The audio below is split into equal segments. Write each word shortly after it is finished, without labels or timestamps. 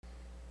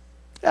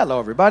Hello,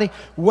 everybody.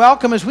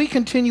 Welcome as we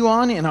continue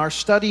on in our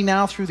study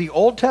now through the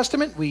Old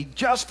Testament. We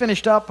just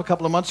finished up a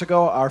couple of months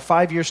ago our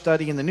 5-year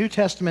study in the New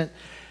Testament.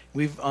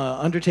 We've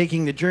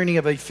undertaking the journey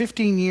of a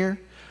 15-year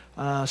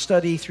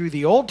study through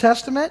the Old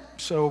Testament.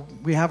 So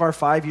we have our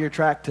 5-year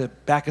track to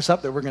back us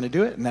up that we're going to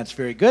do it, and that's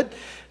very good.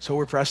 So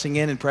we're pressing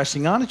in and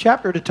pressing on a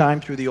chapter at a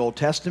time through the Old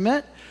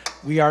Testament.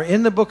 We are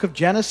in the book of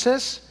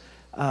Genesis.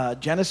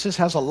 Genesis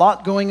has a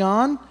lot going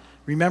on.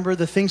 Remember,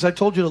 the things I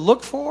told you to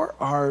look for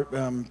are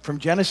from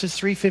Genesis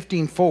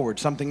 3:15 forward,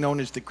 something known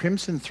as the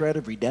crimson thread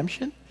of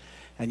redemption.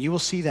 And you will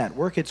see that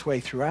work its way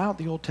throughout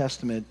the Old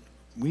Testament,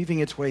 weaving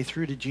its way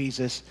through to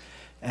Jesus,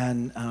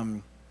 and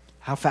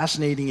how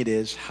fascinating it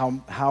is,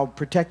 how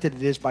protected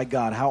it is by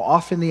God, how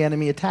often the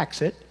enemy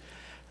attacks it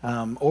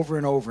over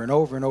and over and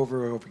over and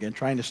over and over again,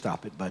 trying to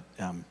stop it. But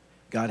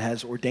God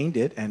has ordained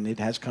it, and it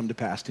has come to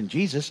pass in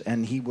Jesus,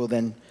 and he will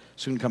then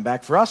soon come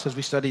back for us as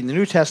we study in the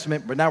New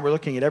Testament. But now we're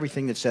looking at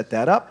everything that set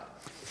that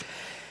up.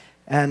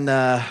 And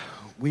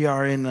we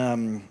are in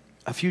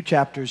a few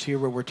chapters here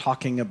where we're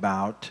talking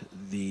about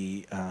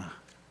the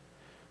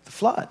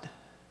flood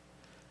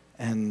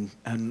and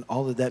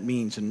all that that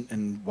means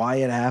and why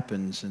it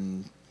happens,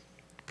 and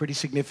pretty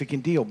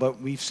significant deal. But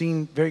we've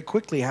seen very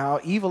quickly how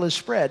evil is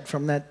spread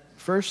from that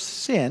first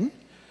sin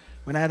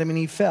when Adam and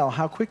Eve fell,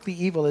 how quickly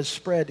evil is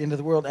spread into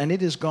the world, and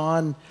it has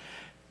gone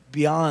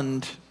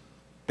beyond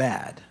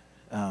bad.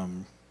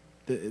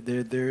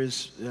 There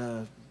is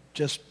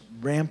just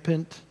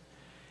rampant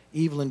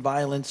evil and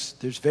violence.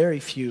 There's very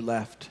few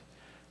left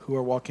who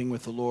are walking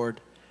with the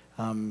Lord.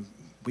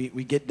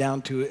 We get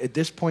down to, at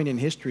this point in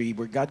history,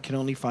 where God can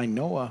only find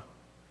Noah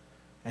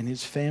and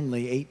his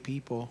family, 8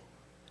 people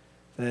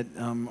that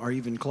are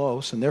even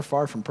close, and they're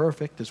far from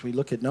perfect. As we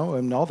look at Noah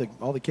and all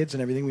the kids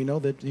and everything, we know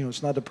that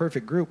it's not a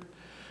perfect group,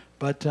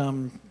 but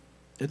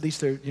at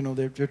least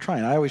they're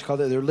trying. I always call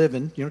it they're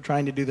living,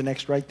 trying to do the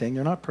next right thing.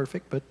 They're not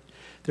perfect, but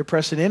they're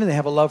pressing in, and they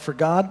have a love for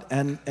God,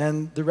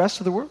 and the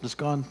rest of the world has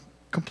gone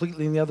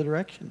completely in the other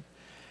direction,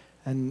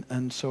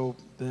 and so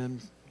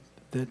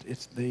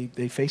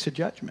they face a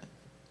judgment,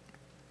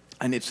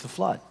 and it's the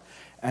flood,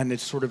 and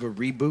it's sort of a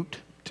reboot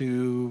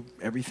to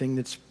everything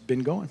that's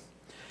been going.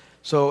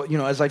 So,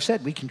 as I've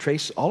said, we can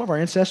trace all of our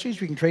ancestries.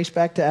 We can trace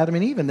back to Adam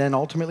and Eve, and then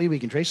ultimately we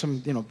can trace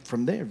them,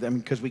 from there.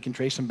 Because we can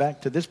trace them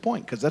back to this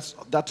point, because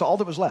that's all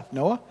that was left.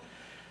 Noah,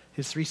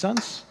 his 3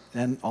 sons,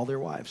 and all their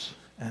wives,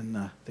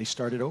 and they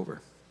started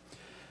over.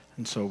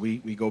 And so we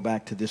go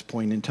back to this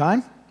point in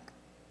time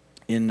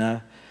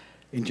in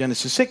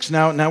Genesis 6.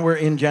 Now we're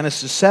in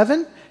Genesis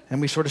 7,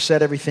 and we sort of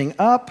set everything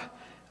up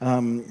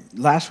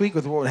last week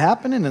with what would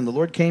happen, and then the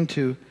Lord came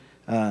to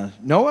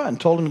Noah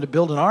and told him to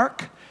build an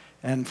ark.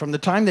 And from the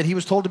time that he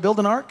was told to build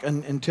an ark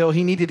until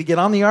he needed to get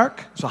on the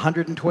ark, it's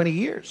 120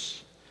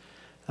 years.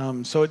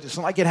 So it's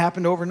not like it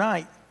happened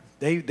overnight.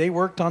 They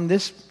worked on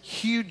this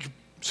huge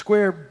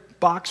square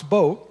box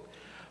boat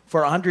for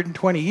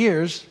 120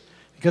 years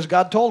because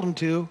God told them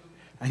to,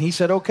 and he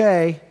said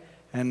okay,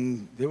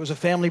 and it was a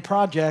family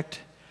project,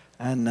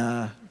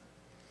 and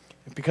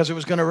because it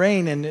was going to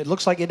rain, and it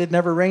looks like it had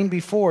never rained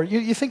before.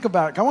 You think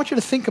about it. I want you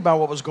to think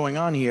about what was going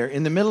on here.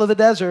 In the middle of the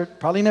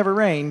desert, probably never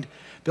rained.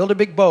 Build a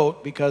big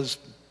boat because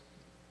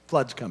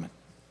flood's coming.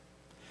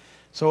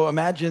 So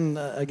imagine,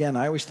 again,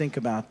 I always think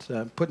about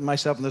putting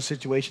myself in those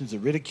situations, the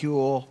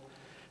ridicule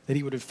that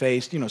he would have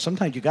faced.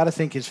 Sometimes you got to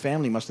think his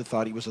family must have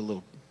thought he was a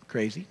little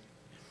crazy.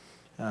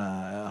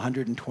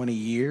 120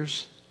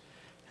 years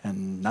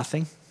and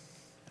nothing,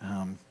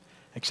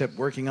 except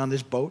working on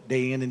this boat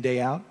day in and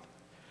day out.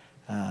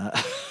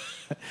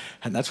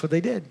 And that's what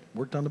they did,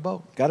 worked on the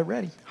boat, got it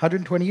ready,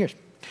 120 years.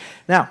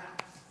 Now,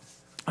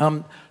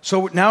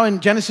 so now in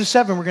Genesis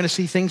 7, we're going to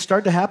see things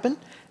start to happen.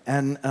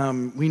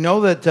 And we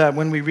know that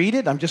when we read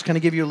it, I'm just going to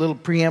give you a little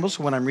preamble.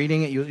 So when I'm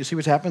reading it, you'll see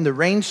what's happened. The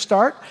rains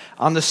start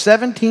on the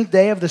 17th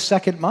day of the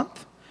 2nd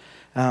month.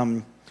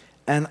 And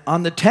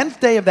on the 10th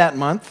day of that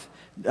month,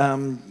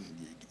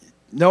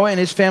 Noah and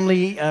his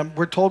family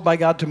were told by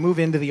God to move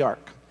into the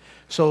ark.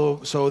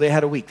 So they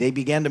had a week. They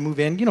began to move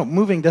in.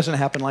 Moving doesn't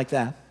happen like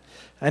that.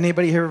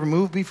 Anybody here ever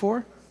moved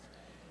before?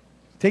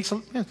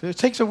 It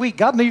takes a week.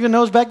 God even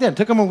knows back then. It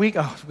took them a week.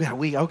 Oh, we got a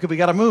week. Okay, we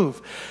got to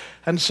move.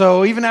 And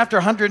so even after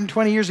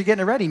 120 years of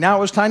getting it ready, now it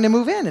was time to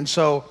move in. And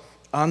so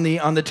on the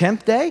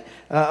 10th day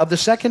of the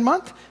 2nd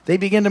month, they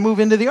begin to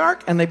move into the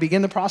ark, and they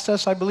begin the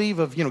process, I believe,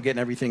 of getting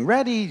everything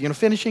ready,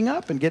 finishing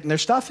up and getting their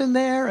stuff in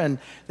there. And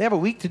they have a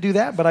week to do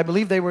that. But I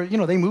believe they were,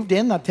 they moved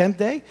in that 10th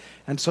day,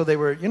 and so they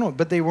were,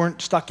 but they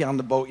weren't stuck on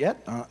the boat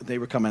yet. They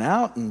were coming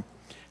out, and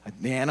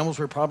the animals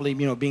were probably,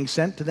 being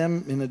sent to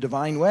them in a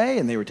divine way,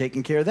 and they were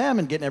taking care of them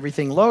and getting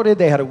everything loaded.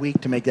 They had a week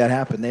to make that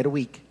happen. They had a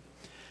week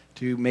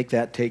to make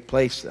that take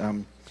place.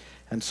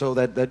 And so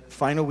that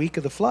final week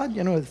of the flood,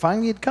 it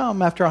finally had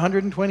come after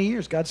 120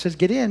 years. God says,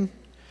 get in.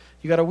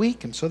 You got a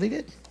week, and so they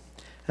did.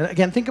 And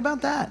again, think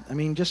about that. I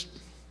mean, just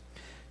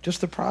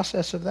the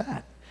process of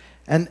that.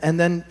 And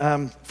then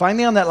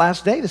finally on that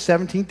last day, the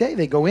 17th day,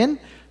 they go in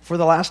for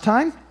the last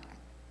time,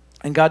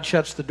 and God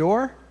shuts the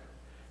door,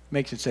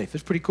 makes it safe.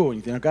 It's pretty cool.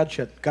 God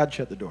shut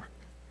the door.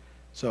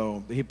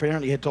 So he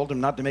apparently had told them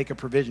not to make a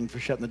provision for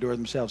shutting the door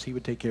themselves. He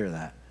would take care of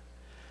that.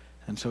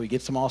 And so he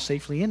gets them all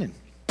safely in and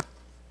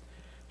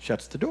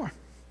shuts the door.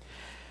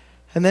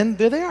 And then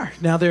there they are.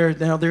 Now they're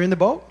in the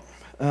boat.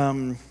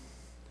 I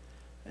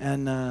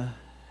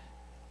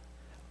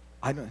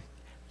don't.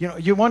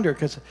 You wonder,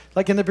 because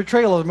like in the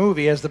portrayal of the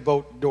movie, as the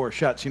boat door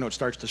shuts, it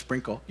starts to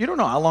sprinkle. You don't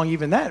know how long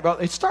even that. Well,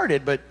 it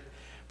started, but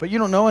you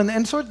don't know.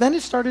 And so then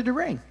it started to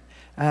rain.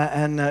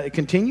 It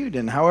continued,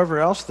 and however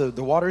else the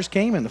waters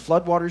came, and the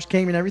flood waters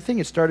came and everything,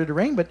 it started to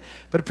rain. But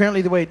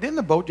apparently the way it did,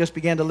 the boat just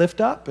began to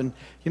lift up. And,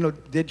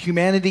 did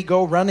humanity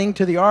go running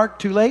to the ark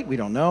too late? We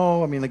don't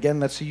know. I mean, again,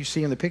 that's what you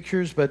see in the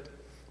pictures, but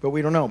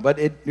we don't know. But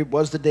it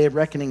was the day of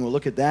reckoning. We'll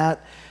look at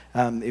that.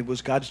 It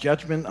was God's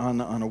judgment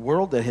on a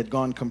world that had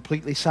gone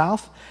completely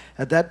south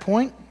at that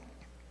point.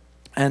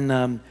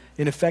 And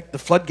in effect, the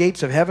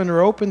floodgates of heaven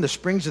are open, the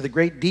springs of the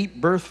great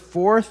deep burst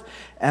forth,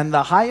 and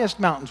the highest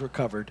mountains were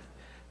covered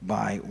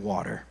by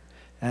water.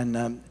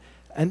 And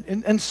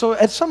so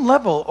at some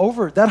level,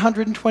 over that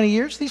 120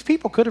 years, these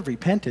people could have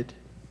repented.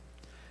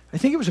 I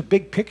think it was a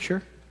big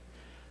picture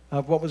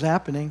of what was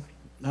happening.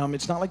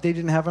 It's not like they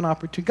didn't have an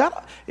opportunity.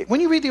 God,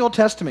 when you read the Old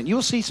Testament, you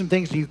will see some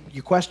things you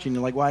question.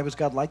 You're like, why was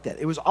God like that?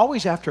 It was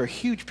always after a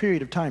huge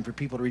period of time for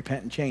people to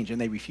repent and change, and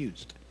they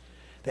refused.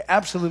 They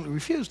absolutely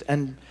refused.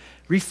 And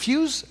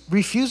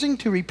refusing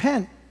to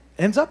repent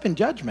ends up in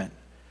judgment.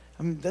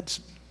 I mean,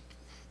 that's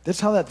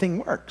how that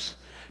thing works.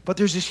 But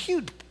there's this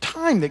huge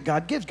time that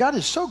God gives. God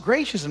is so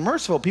gracious and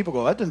merciful. People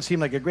go, that doesn't seem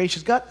like a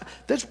gracious God.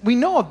 We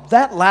know of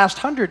that last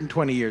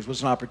 120 years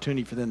was an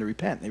opportunity for them to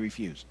repent. They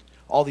refused.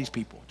 All these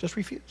people just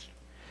refused.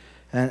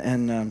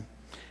 And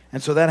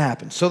so that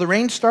happens. So the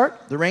rains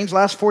start. The rains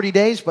last 40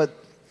 days, but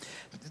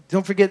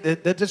don't forget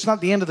that that's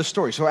not the end of the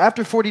story. So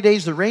after 40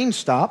 days, the rains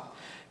stop,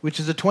 which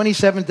is the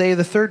 27th day of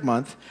the third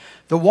month.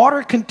 The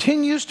water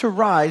continues to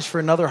rise for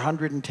another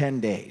 110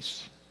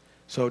 days.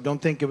 So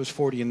don't think it was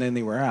 40 and then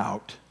they were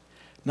out.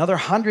 Another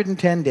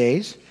 110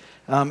 days.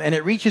 And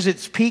it reaches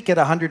its peak at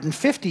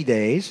 150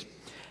 days.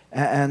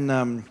 And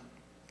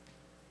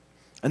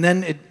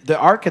then the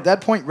ark at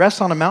that point rests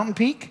on a mountain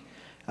peak.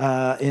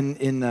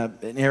 In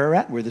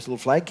Ararat, where this little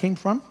flag came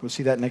from. We'll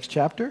see that next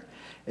chapter.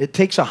 It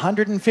takes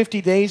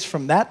 150 days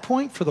from that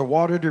point for the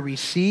water to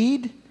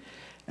recede,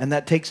 and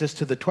that takes us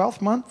to the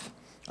 12th month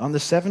on the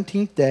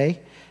 17th day.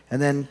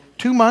 And then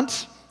 2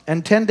 months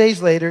and 10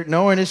 days later,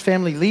 Noah and his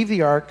family leave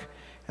the ark,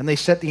 and they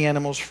set the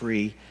animals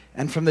free.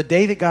 And from the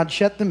day that God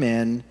shut them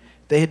in,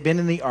 they had been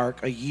in the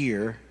ark a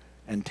year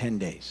and 10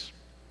 days.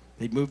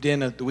 They'd moved in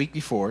the week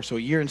before, so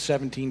a year and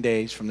 17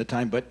 days from the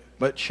time,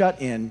 but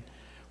shut in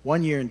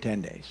 1 year and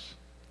 10 days.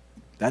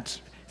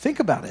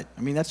 Think about it.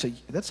 I mean, it's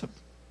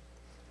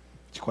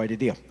quite a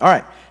deal. All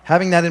right,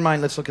 having that in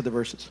mind, let's look at the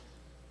verses.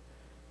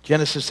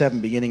 Genesis 7,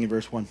 beginning in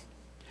verse 1.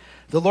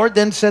 The Lord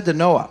then said to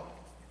Noah,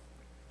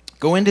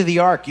 "Go into the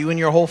ark, you and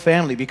your whole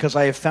family, because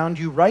I have found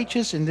you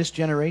righteous in this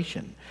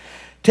generation.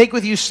 Take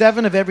with you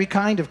 7 of every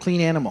kind of clean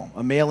animal,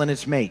 a male and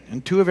its mate,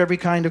 and 2 of every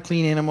kind of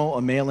clean animal,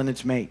 a male and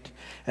its mate,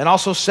 and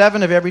also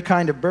 7 of every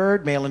kind of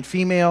bird, male and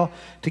female,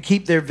 to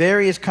keep their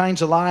various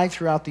kinds alive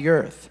throughout the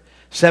earth.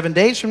 7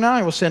 days from now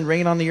I will send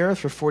rain on the earth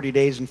for 40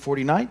 days and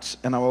 40 nights,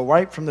 and I will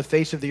wipe from the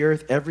face of the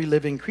earth every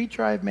living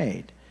creature I have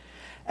made."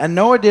 And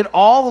Noah did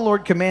all the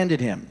Lord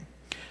commanded him.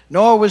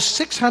 Noah was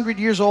 600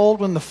 years old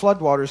when the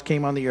floodwaters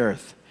came on the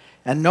earth.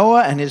 And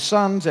Noah and his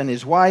sons and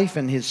his wife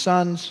and his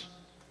sons'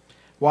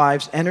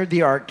 wives entered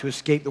the ark to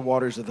escape the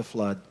waters of the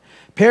flood.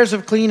 Pairs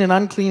of clean and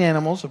unclean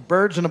animals, of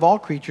birds and of all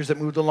creatures that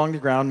moved along the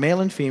ground,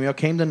 male and female,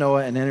 came to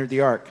Noah and entered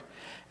the ark,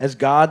 as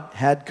God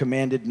had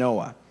commanded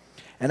Noah.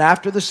 And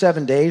after the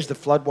 7 days, the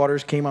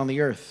floodwaters came on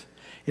the earth.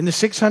 In the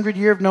 600th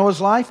year of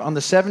Noah's life, on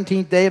the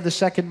 17th day of the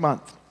second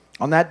month,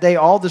 on that day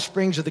all the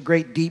springs of the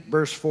great deep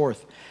burst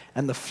forth,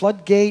 and the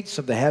floodgates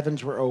of the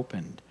heavens were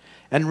opened.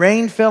 And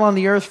rain fell on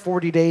the earth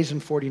 40 days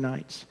and 40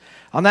 nights.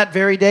 On that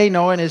very day,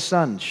 Noah and his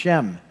sons,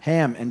 Shem,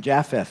 Ham, and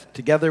Japheth,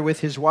 together with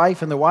his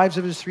wife and the wives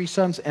of his 3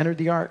 sons, entered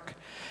the ark.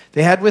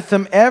 They had with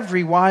them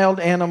every wild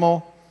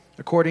animal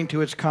according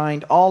to its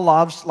kind, all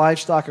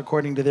livestock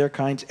according to their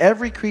kinds,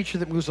 every creature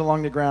that moves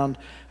along the ground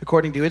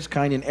according to its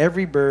kind, and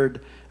every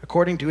bird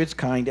according to its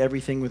kind,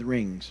 everything with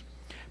wings.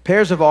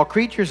 Pairs of all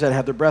creatures that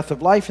have the breath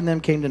of life in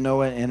them came to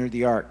Noah and entered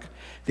the ark.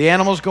 The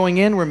animals going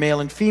in were male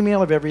and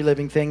female of every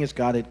living thing, as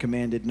God had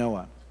commanded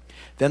Noah.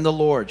 Then the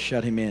Lord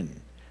shut him in.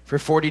 For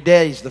 40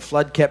 days the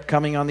flood kept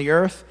coming on the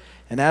earth,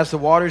 and as the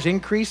waters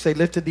increased, they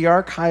lifted the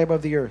ark high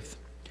above the earth.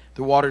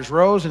 The waters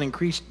rose and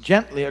increased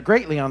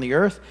greatly on the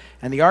earth,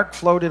 and the ark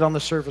floated on the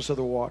surface of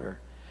the water.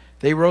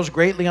 They rose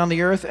greatly on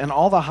the earth, and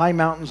all the high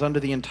mountains under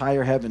the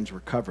entire heavens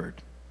were covered.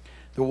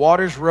 The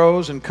waters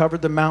rose and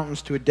covered the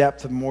mountains to a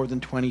depth of more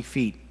than 20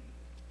 feet.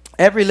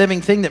 Every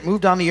living thing that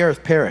moved on the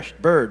earth perished,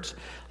 birds,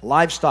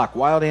 livestock,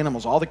 wild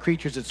animals, all the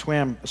creatures that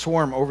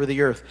swarm over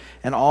the earth,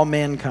 and all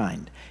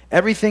mankind.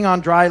 Everything on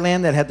dry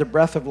land that had the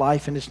breath of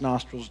life in its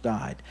nostrils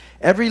died.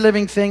 Every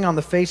living thing on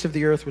the face of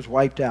the earth was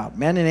wiped out.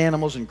 Men and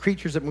animals and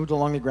creatures that moved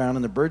along the ground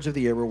and the birds of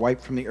the air were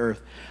wiped from the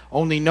earth.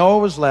 Only Noah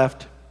was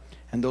left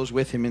and those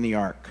with him in the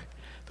ark.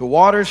 The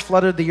waters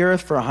flooded the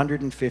earth for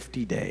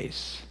 150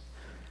 days.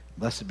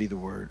 Blessed be the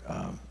word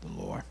of the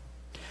Lord.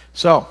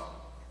 So,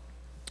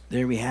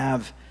 there we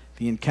have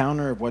the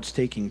encounter of what's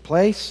taking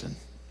place and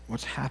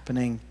what's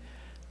happening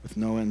with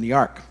Noah and the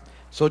ark.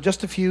 So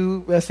just a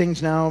few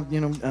things now.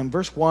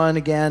 Verse 1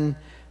 again,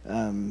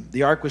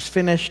 the ark was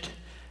finished,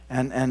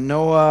 and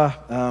Noah,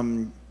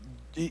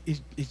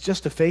 he's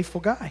just a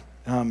faithful guy.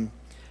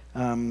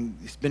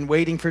 He's been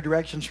waiting for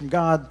directions from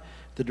God.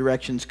 The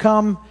directions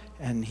come,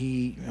 and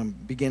he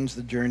begins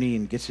the journey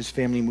and gets his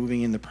family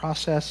moving in the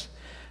process.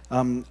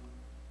 All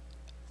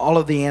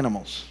of the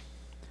animals.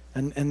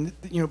 And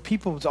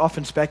people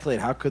often speculate,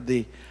 how could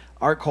the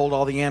ark hold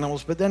all the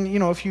animals? But then,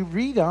 if you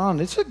read on,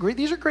 these are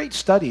great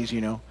studies,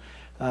 And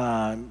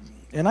I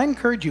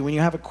encourage you, when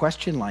you have a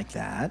question like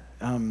that,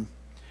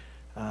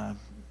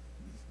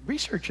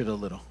 research it a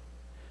little.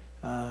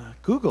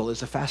 Google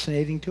is a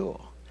fascinating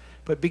tool.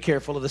 But be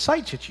careful of the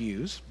sites that you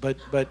use. But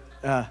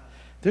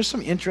there's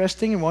some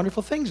interesting and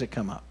wonderful things that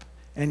come up.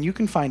 And you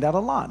can find out a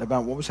lot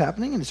about what was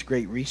happening, and it's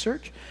great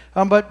research.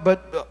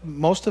 But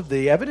most of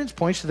the evidence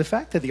points to the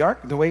fact that the ark,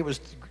 the way it was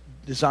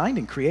designed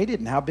and created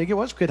and how big it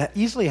was, could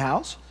easily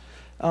house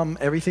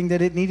everything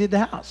that it needed to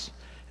house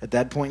at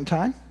that point in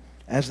time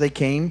as they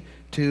came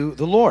to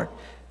the Lord.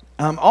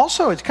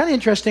 Also, it's kind of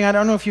interesting. I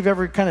don't know if you've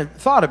ever kind of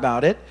thought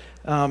about it.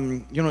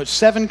 It's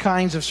 7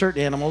 kinds of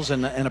certain animals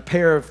and a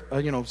pair of,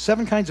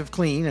 7 kinds of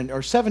clean,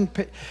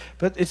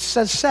 but it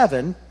says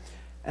 7.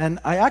 And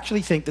I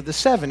actually think that the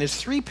 7 is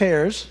 3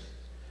 pairs,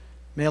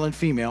 male and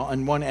female,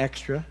 and 1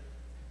 extra. And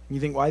you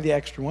think, why the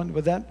extra one?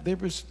 Well, there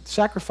was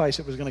sacrifice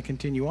that was going to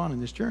continue on in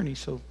this journey,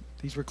 so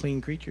these were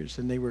clean creatures,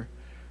 and they were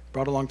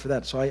brought along for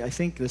that. So I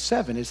think the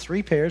 7 is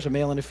 3 pairs, a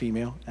male and a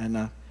female, and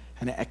an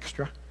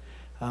extra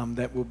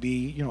that will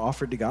be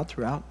offered to God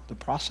throughout the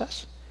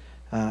process.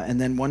 And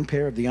then 1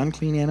 pair of the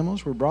unclean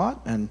animals were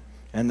brought, and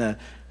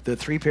the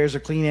 3 pairs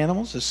of clean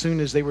animals, as soon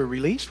as they were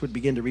released, would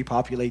begin to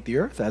repopulate the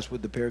earth, as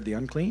would the pair of the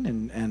unclean,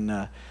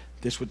 and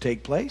this would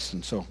take place.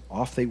 And so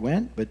off they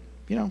went. But,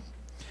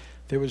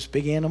 there was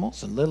big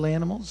animals and little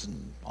animals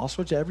and all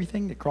sorts of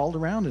everything that crawled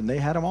around, and they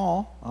had them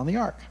all on the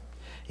ark.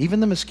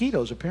 Even the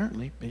mosquitoes,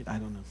 apparently. I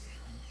don't know.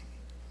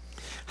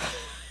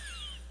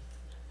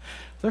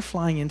 They're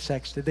flying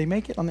insects. Did they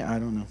make it on the... I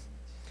don't know.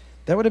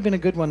 That would have been a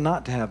good one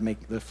not to have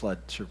make the flood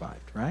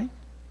survived, right?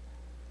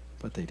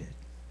 But they did.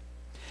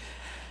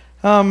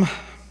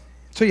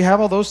 So you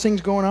have all those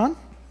things going on.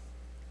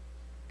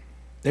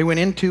 They went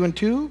in 2 and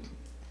 2.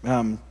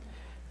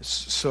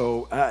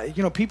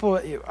 People,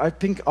 I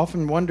think,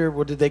 often wonder,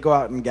 well, did they go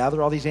out and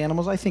gather all these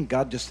animals? I think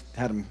God just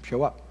had them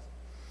show up.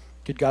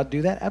 Could God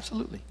do that?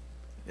 Absolutely.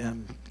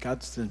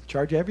 God's in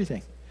charge of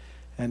everything.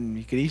 And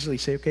he could easily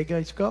say, okay,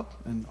 guys, go.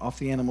 And off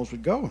the animals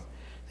would go.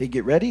 They'd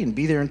get ready and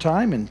be there in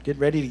time and get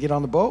ready to get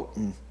on the boat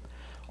and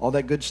all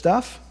that good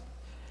stuff.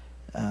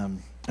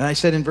 And I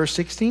said in verse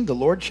 16, the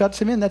Lord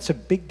shuts him in. That's a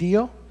big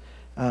deal.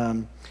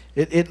 Literally,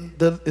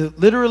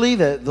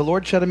 the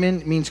Lord shut him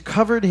in means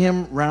covered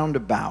him round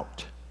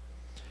about.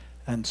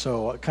 And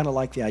so I kind of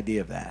like the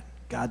idea of that.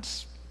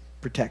 God's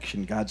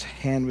protection. God's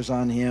hand was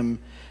on him.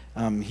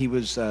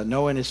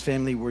 Noah and his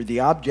family were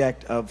the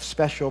object of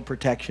special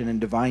protection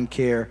and divine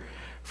care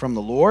from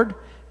the Lord.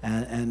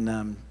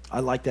 And I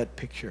like that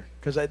picture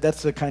because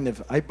that's the kind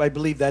of, I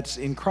believe that's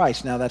in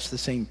Christ. Now that's the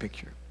same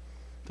picture.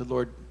 The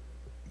Lord,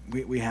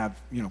 we have,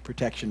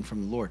 protection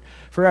from the Lord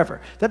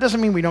forever. That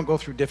doesn't mean we don't go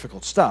through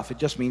difficult stuff. It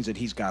just means that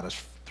he's got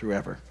us through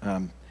ever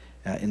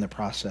in the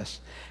process.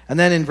 And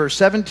then in verse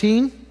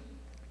 17,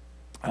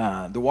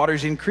 the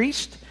waters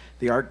increased.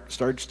 The ark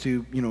starts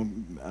to,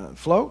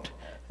 float,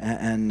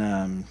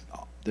 and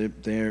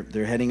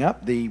they're heading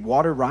up. The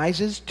water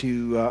rises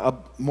to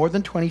more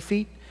than 20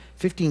 feet.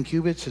 15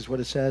 cubits is what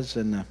it says,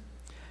 and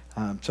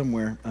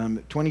somewhere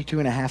 22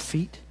 and a half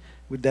feet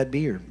would that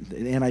be, or the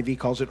NIV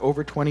calls it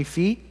over 20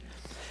 feet.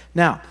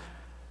 Now,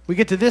 we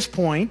get to this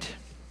point.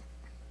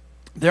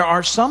 There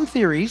are some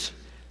theories,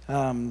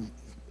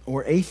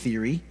 or a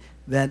theory,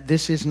 that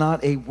this is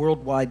not a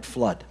worldwide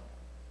flood.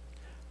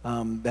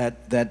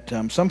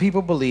 Some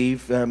people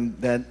believe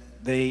that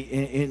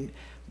they,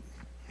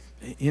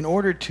 in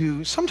order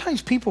to,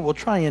 sometimes people will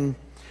try and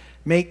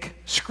make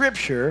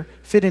Scripture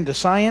fit into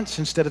science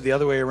instead of the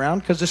other way around,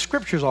 because the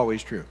Scripture is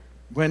always true.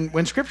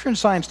 When Scripture and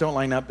science don't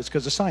line up, it's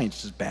because the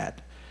science is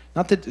bad.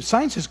 Not that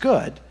science is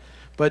good,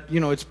 but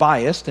it's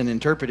biased and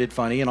interpreted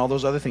funny and all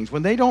those other things.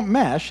 When they don't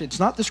mesh, it's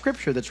not the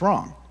Scripture that's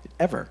wrong,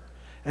 ever.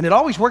 And it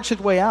always works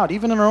its way out,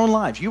 even in our own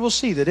lives. You will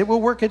see that it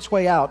will work its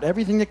way out.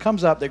 Everything that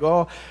comes up, they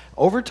go,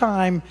 over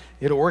time,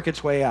 it'll work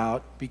its way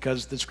out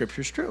because the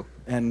Scripture's true,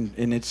 and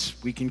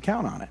we can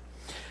count on it.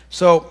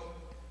 So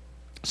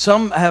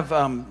some have,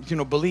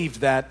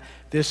 believed that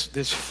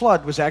this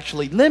flood was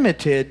actually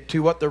limited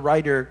to what the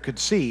writer could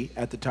see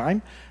at the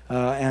time,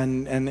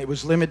 and it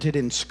was limited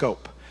in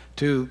scope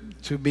to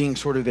being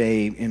sort of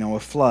a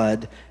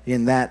flood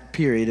in that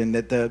period, and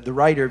that the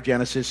writer of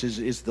Genesis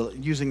is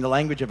using the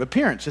language of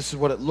appearance. This is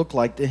what it looked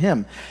like to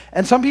him.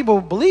 And some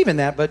people believe in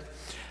that, but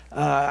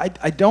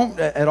I don't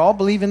at all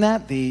believe in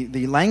that.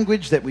 The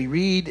language that we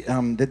read,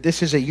 that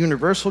this is a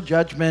universal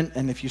judgment,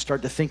 and if you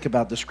start to think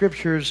about the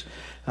scriptures,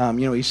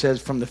 he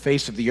says from the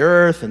face of the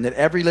earth, and that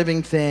every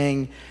living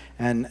thing,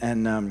 and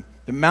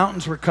the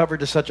mountains were covered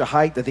to such a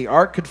height that the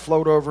ark could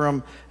float over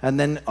them, and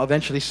then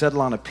eventually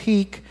settle on a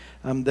peak,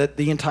 that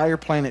the entire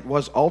planet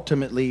was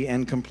ultimately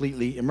and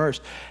completely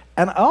immersed.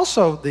 And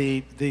also,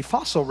 the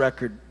fossil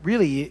record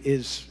really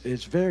is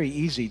very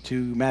easy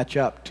to match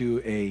up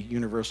to a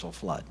universal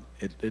flood.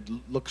 It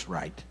looks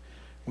right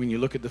when you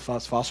look at the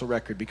fossil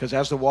record, because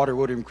as the water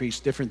would increase,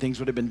 different things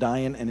would have been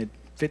dying, and it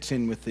fits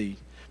in with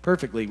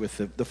perfectly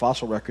with the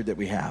fossil record that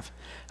we have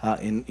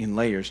in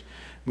layers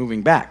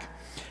moving back.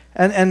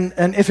 And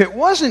if it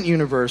wasn't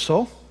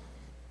universal,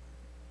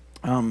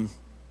 then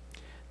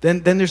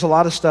there's a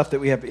lot of stuff that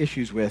we have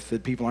issues with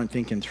that people aren't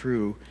thinking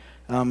through.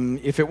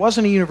 If it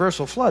wasn't a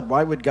universal flood,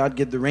 why would God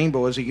give the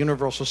rainbow as a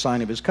universal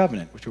sign of his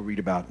covenant, which we'll read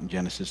about in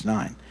Genesis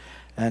 9?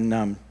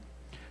 And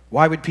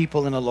why would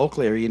people in a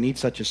local area need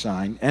such a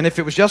sign? And if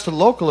it was just a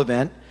local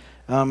event,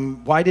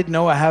 why did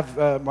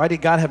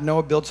God have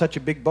Noah build such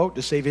a big boat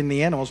to save in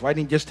the animals? Why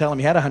didn't he just tell him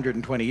he had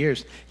 120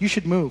 years? You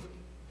should move.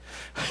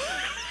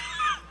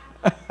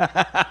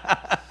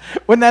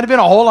 Wouldn't that have been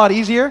a whole lot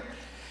easier?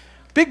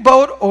 Big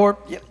boat, or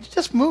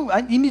just move.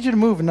 You need you to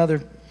move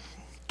another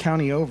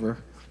county over.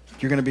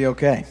 You're going to be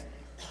okay.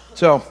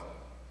 So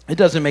it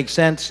doesn't make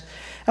sense.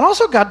 And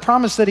also, God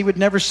promised that he would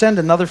never send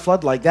another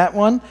flood like that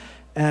one.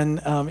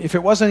 And if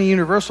it wasn't a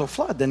universal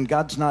flood, then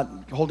God's not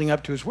holding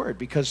up to his word,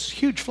 because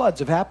huge floods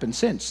have happened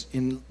since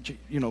in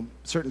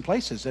certain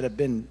places that have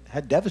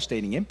had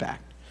devastating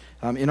impact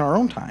in our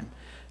own time.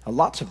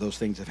 Lots of those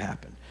things have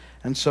happened.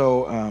 And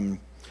so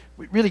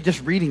really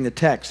just reading the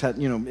text,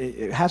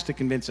 it has to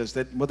convince us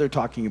that what they're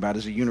talking about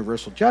is a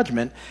universal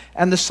judgment.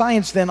 And the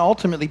science then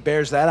ultimately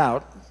bears that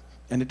out,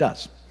 and it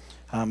does.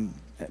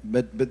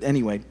 But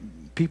anyway,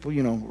 people,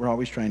 we're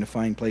always trying to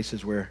find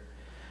places where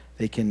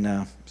they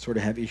can sort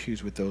of have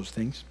issues with those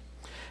things.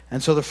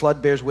 And so the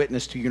flood bears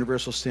witness to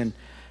universal sin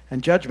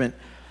and judgment.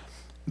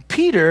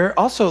 Peter,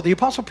 also, the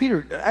Apostle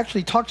Peter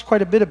actually talks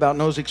quite a bit about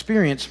Noah's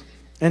experience,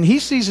 and he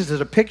sees it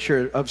as a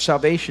picture of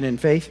salvation in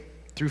faith,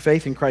 through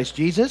faith in Christ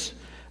Jesus,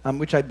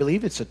 which I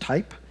believe it's a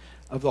type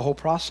of the whole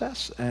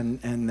process,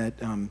 and that,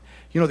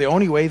 the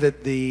only way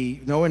that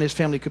Noah and his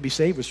family could be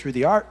saved was through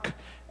the ark,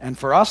 and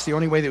for us, the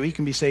only way that we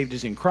can be saved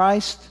is in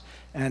Christ.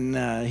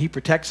 And he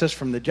protects us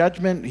from the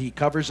judgment. He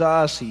covers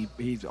us.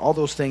 All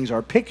those things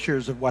are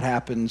pictures of what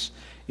happens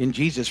in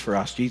Jesus for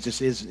us. Jesus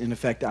is, in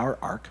effect, our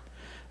ark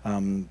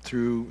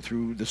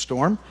through the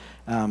storm.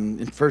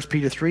 In 1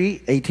 Peter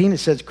 3:18, it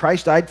says,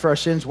 Christ died for our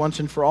sins once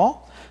and for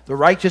all, the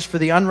righteous for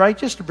the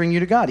unrighteous, to bring you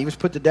to God. He was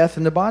put to death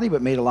in the body,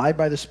 but made alive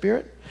by the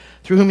Spirit,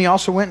 through whom he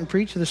also went and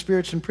preached to the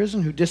spirits in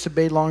prison who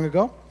disobeyed long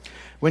ago.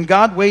 When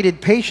God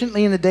waited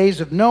patiently in the days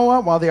of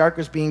Noah while the ark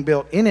was being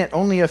built, in it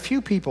only a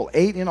few people,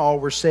 8 in all,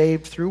 were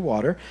saved through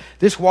water.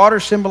 This water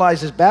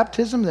symbolizes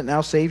baptism that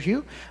now saves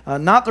you,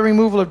 not the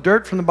removal of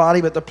dirt from the body,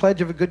 but the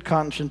pledge of a good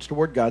conscience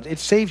toward God. It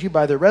saves you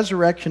by the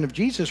resurrection of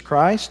Jesus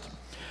Christ,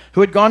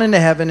 who has gone into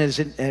heaven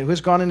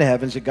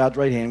at God's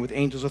right hand with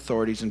angels,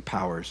 authorities, and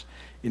powers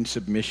in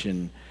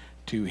submission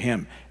to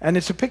him. And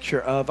it's a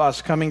picture of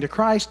us coming to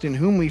Christ, in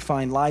whom we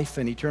find life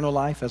and eternal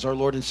life as our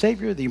Lord and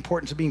Savior. The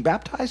importance of being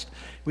baptized,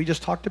 we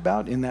just talked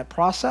about in that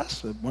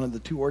process, one of the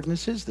 2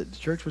 ordinances that the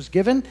church was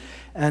given,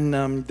 and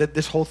that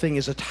this whole thing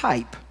is a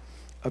type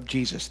of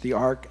Jesus, the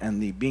ark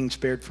and the being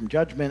spared from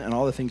judgment and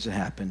all the things that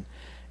happen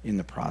in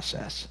the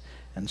process.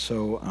 And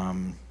so,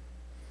 and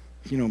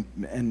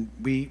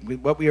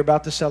what we are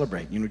about to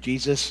celebrate,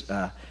 Jesus,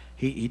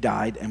 he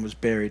died and was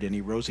buried and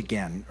he rose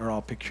again, are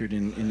all pictured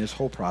in this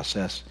whole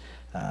process.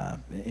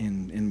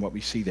 In what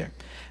we see there.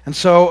 And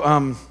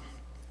so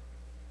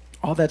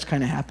all that's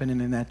kind of happening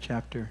in that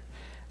chapter,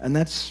 and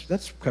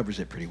that's covers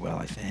it pretty well,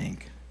 I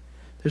think.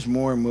 There's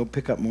more, and we'll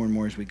pick up more and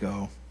more as we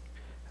go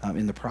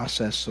in the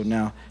process. So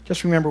now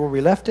just remember where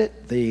we left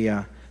it.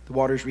 The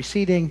water's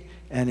receding,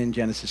 and in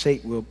Genesis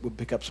 8 we'll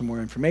pick up some more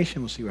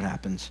information. We'll see what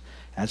happens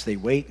as they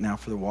wait now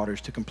for the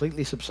waters to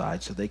completely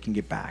subside so they can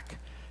get back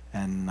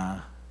and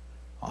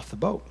off the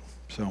boat.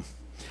 So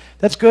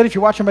that's good. If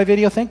you're watching my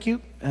video, thank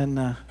you,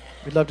 and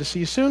we'd love to see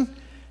you soon.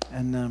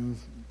 And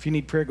if you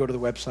need prayer, go to the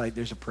website.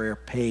 There's a prayer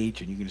page,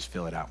 and you can just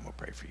fill it out, and we'll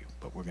pray for you.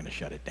 But we're going to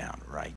shut it down right